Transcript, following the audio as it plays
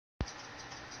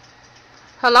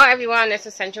Hello everyone, this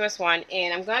is Sensuous One,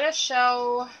 and I'm going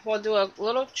to we'll do a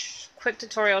little quick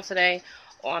tutorial today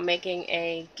on making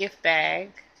a gift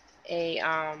bag, a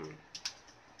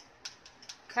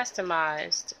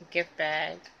customized gift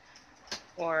bag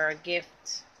or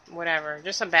gift, whatever,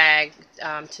 just a bag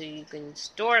so you can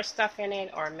store stuff in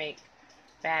it or make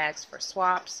bags for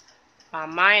swaps.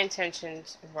 My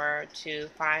intentions were to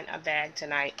find a bag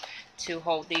tonight to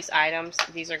hold these items.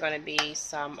 These are going to be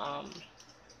some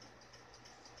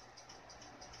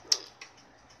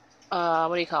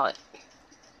what do you call it?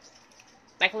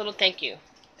 Like a little thank you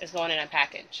is going in a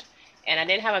package. And I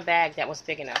didn't have a bag that was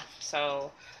big enough.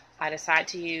 So I decided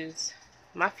to use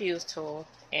my fuse tool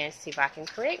and see if I can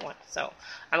create one. So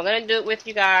I'm going to do it with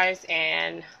you guys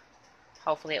and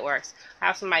hopefully it works. I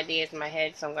have some ideas in my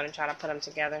head, so I'm going to try to put them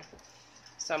together.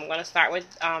 So I'm going to start with,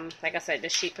 like I said,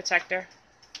 this sheet protector.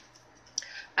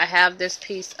 I have this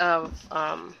piece of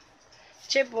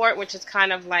chipboard, which is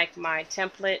kind of like my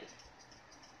template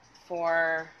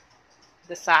for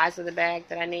the size of the bag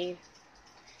that I need,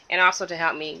 and also to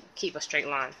help me keep a straight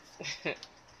line.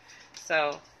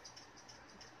 So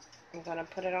I'm going to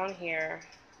put it on here.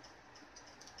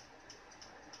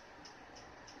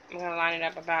 I'm going to line it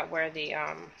up about where the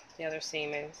other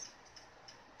seam is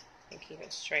and keep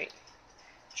it straight.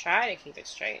 Try to keep it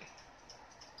straight.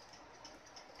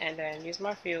 And then use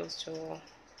my fuse tool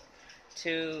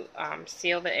to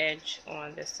seal the edge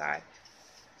on this side.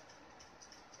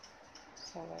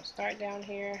 So I'm going to start down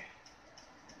here.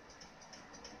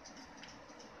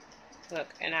 Look,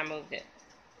 and I moved it.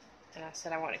 And I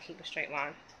said I want to keep a straight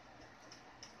line.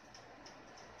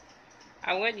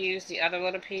 I would use the other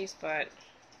little piece, but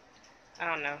I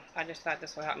don't know. I just thought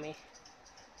this would help me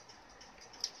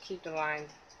keep the line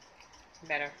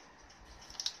better.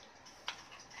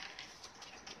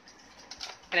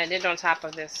 And I did it on top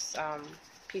of this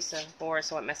piece of board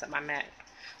so it messed up my mat.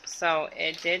 So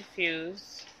it did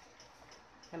fuse.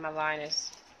 And my line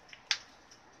is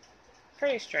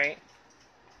pretty straight.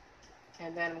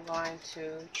 And then I'm going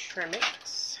to trim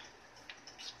it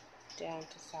down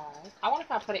to size. I wonder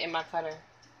if I put it in my cutter,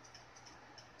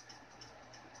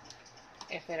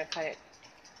 if it'll cut it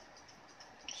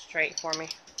straight for me.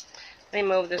 Let me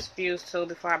move this fuse tool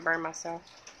before I burn myself.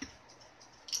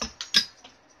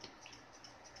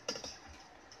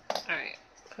 Alright,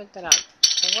 put that out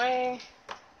of the way.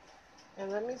 And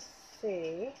let me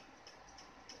see.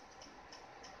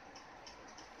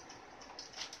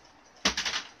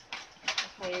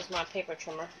 I use my paper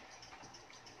trimmer.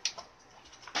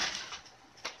 I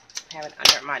have it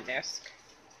under my desk.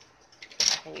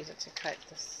 I can use it to cut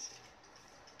this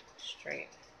straight.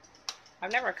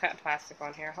 I've never cut plastic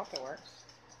on here. I hope it works.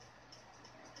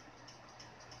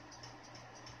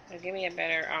 It'll give me a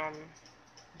better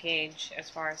gauge as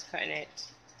far as cutting it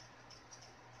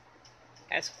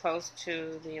as close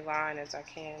to the line as I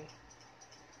can.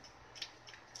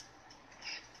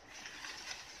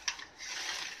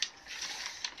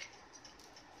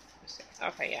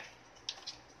 Okay, yeah.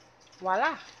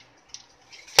 Voila.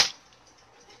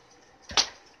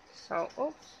 So,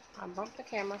 oops, I bumped the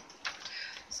camera.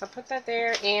 So put that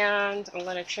there, and I'm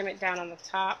going to trim it down on the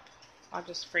top. I'll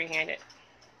just freehand it.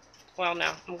 Well,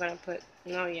 no, I'm going to put,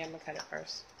 no, yeah, I'm going to cut it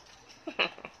first.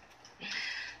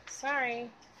 Sorry.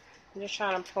 I'm just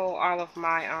trying to pull all of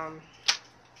my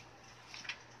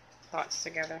thoughts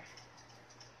together.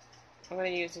 I'm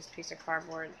going to use this piece of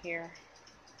cardboard here.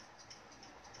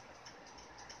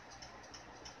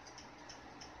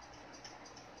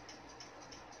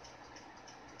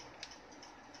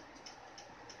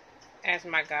 As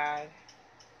my guide.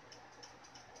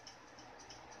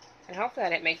 And hopefully I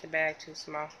didn't make the bag too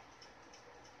small.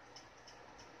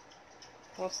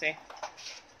 We'll see.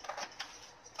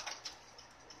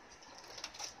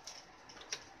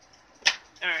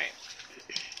 Alright.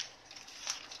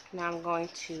 Now I'm going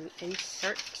to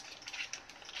insert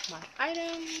my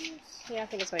items. Yeah, I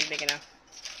think it's going to be big enough.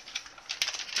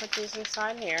 Put these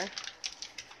inside here.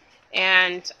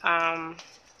 And I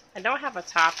don't have a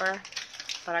topper,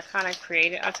 but I kind of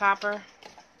created a topper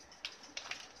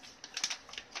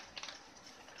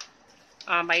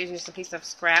by using just a piece of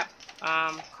scrap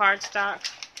cardstock.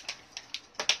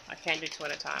 I can't do two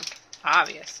at a time,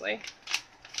 obviously.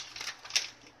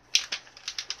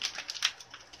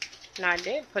 Now I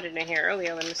did put it in here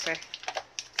earlier, let me see.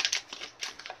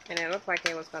 And it looked like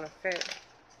it was going to fit.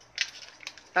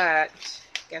 But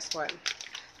guess what?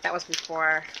 That was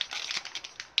before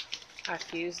I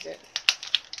fused it.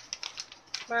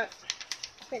 But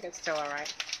I think it's still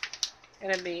alright.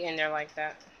 It'll be in there like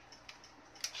that.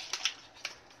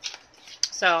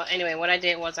 So anyway, what I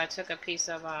did was I took a piece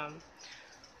of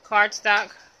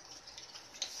cardstock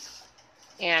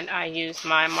And I used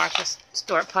my Martha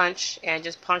Stewart punch and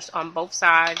just punched on both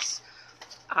sides,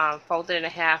 folded it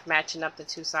in half, matching up the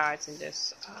two sides, and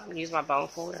just use my bone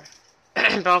folder,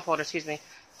 excuse me,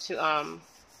 to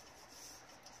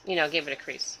you know, give it a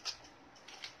crease.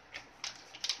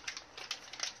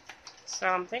 So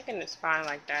I'm thinking it's fine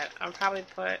like that. I'll probably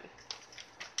put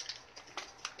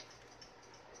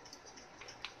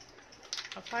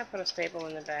a staple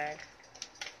in the bag.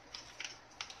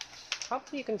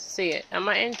 Hopefully you can see it. Am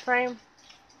I in frame?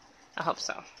 I hope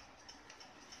so.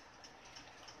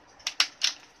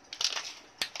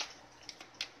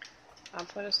 I'll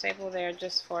put a staple there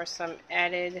just for some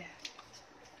added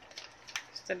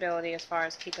stability as far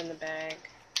as keeping the bag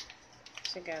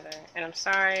together. And I'm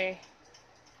sorry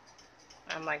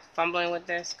I'm like fumbling with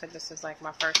this because this is like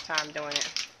my first time doing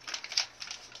it.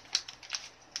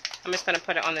 I'm just going to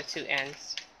put it on the two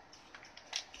ends.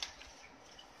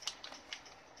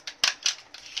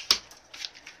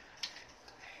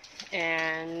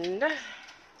 And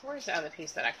where's the other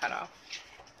piece that I cut off?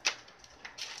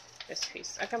 This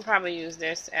piece. I can probably use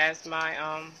this as my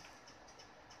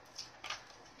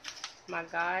my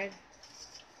guide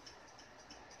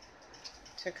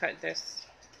to cut this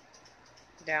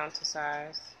down to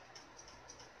size.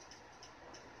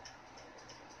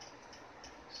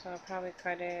 So I'll probably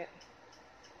cut it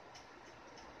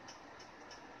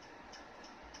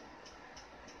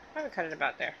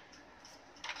about there.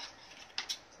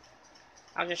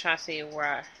 I'm just trying to see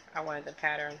where I wanted the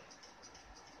pattern,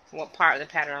 what part of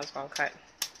the pattern I was going to cut.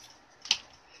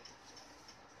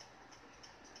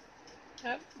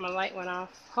 Oh, my light went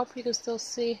off. Hope you can still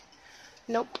see.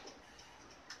 Nope.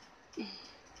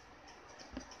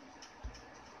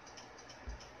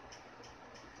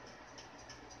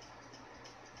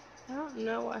 I don't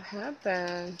know what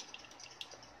happened.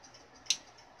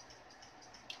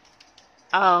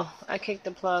 Oh, I kicked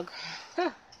the plug.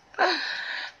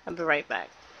 I'll be right back.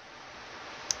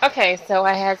 Okay, so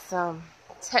I had some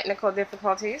technical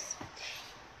difficulties.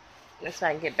 Let's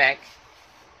try and get back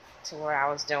to where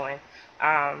I was doing.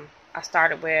 I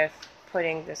started with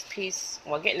putting this piece,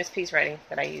 well, getting this piece ready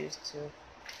that I used to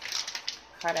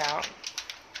cut out.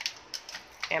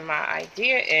 And my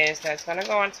idea is that it's going to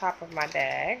go on top of my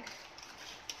bag,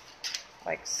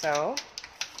 like so.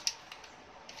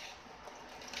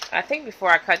 I think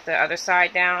before I cut the other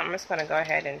side down, I'm just going to go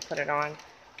ahead and put it on,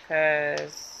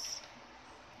 because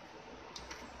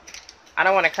I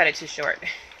don't want to cut it too short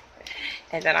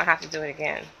and then I'll have to do it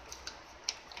again.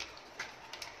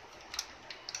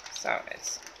 So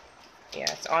it's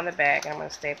on the bag. I'm going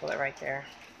to staple it right there.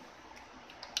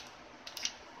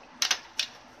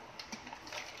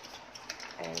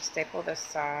 And staple this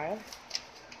side.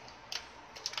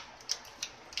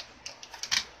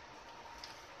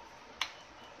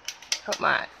 Hope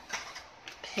my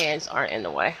hands aren't in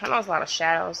the way. I know there's a lot of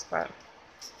shadows, but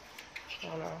I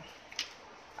don't know.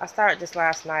 I started this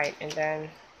last night and then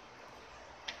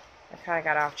I kind of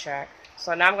got off track.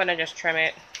 So now I'm going to just trim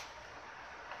it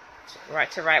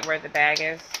right where the bag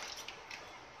is.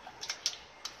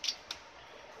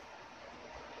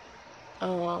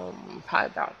 Probably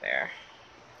about there.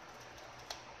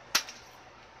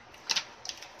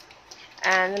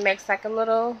 And it makes like a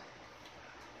little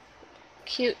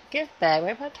cute gift bag.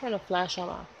 Maybe if I turn the flash on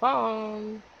my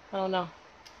phone. I don't know.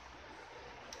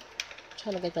 I'm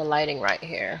trying to get the lighting right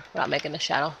here without making a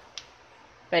shadow.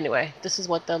 But anyway, this is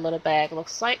what the little bag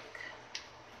looks like.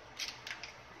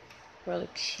 Really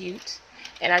cute.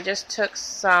 And I just took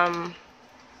some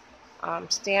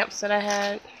stamps that I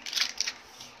had.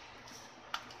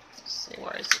 Let's see,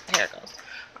 where is it? Here it goes.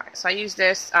 Alright, so I used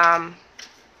this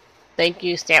thank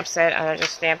you stamp set, and I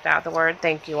just stamped out the word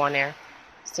thank you on there.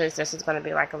 Since this is going to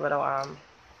be like a little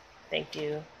thank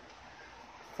you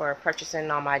for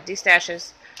purchasing all my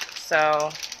D-stashes.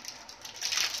 So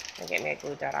I'll get me a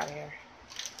glue dot out of here.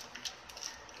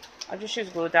 I'll just use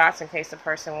glue dots in case the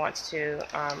person wants to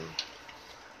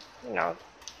you know,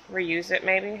 reuse it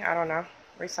maybe. I don't know.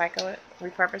 Recycle it.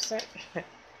 Repurpose it.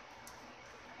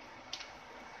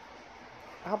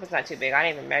 I hope it's not too big. I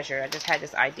didn't even measure. I just had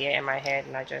this idea in my head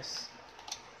and I just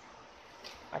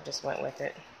went with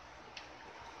it.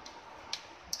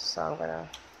 So I'm gonna,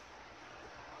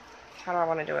 how do I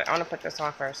want to do it? I want to put this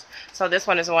on first. So this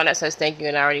one is the one that says thank you,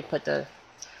 and I already put the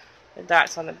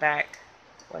dots on the back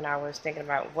when I was thinking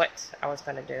about what I was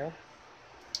going to do.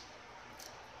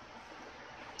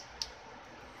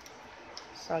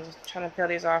 So I'm just trying to peel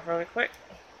these off really quick.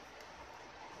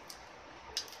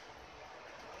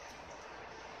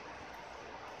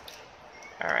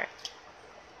 Alright.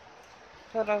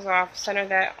 Peel those off. Center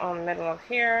that on the middle of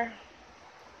here.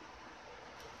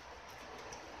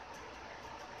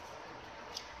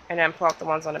 and then pull up the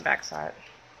ones on the back side.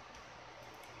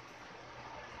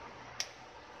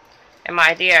 And my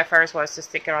idea at first was to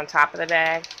stick it on top of the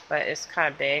bag, but it's kind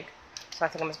of big, so I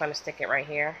think I'm just going to stick it right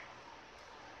here,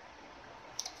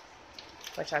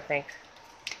 which I think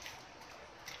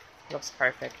looks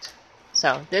perfect.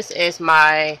 So this is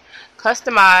my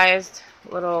customized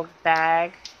little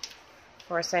bag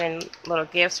for sending little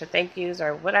gifts or thank yous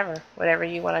or whatever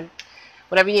you want to,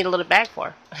 whatever you need a little bag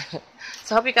for.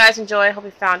 So I hope you guys enjoy. Hope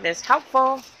you found this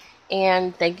helpful,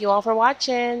 and thank you all for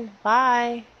watching.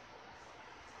 Bye.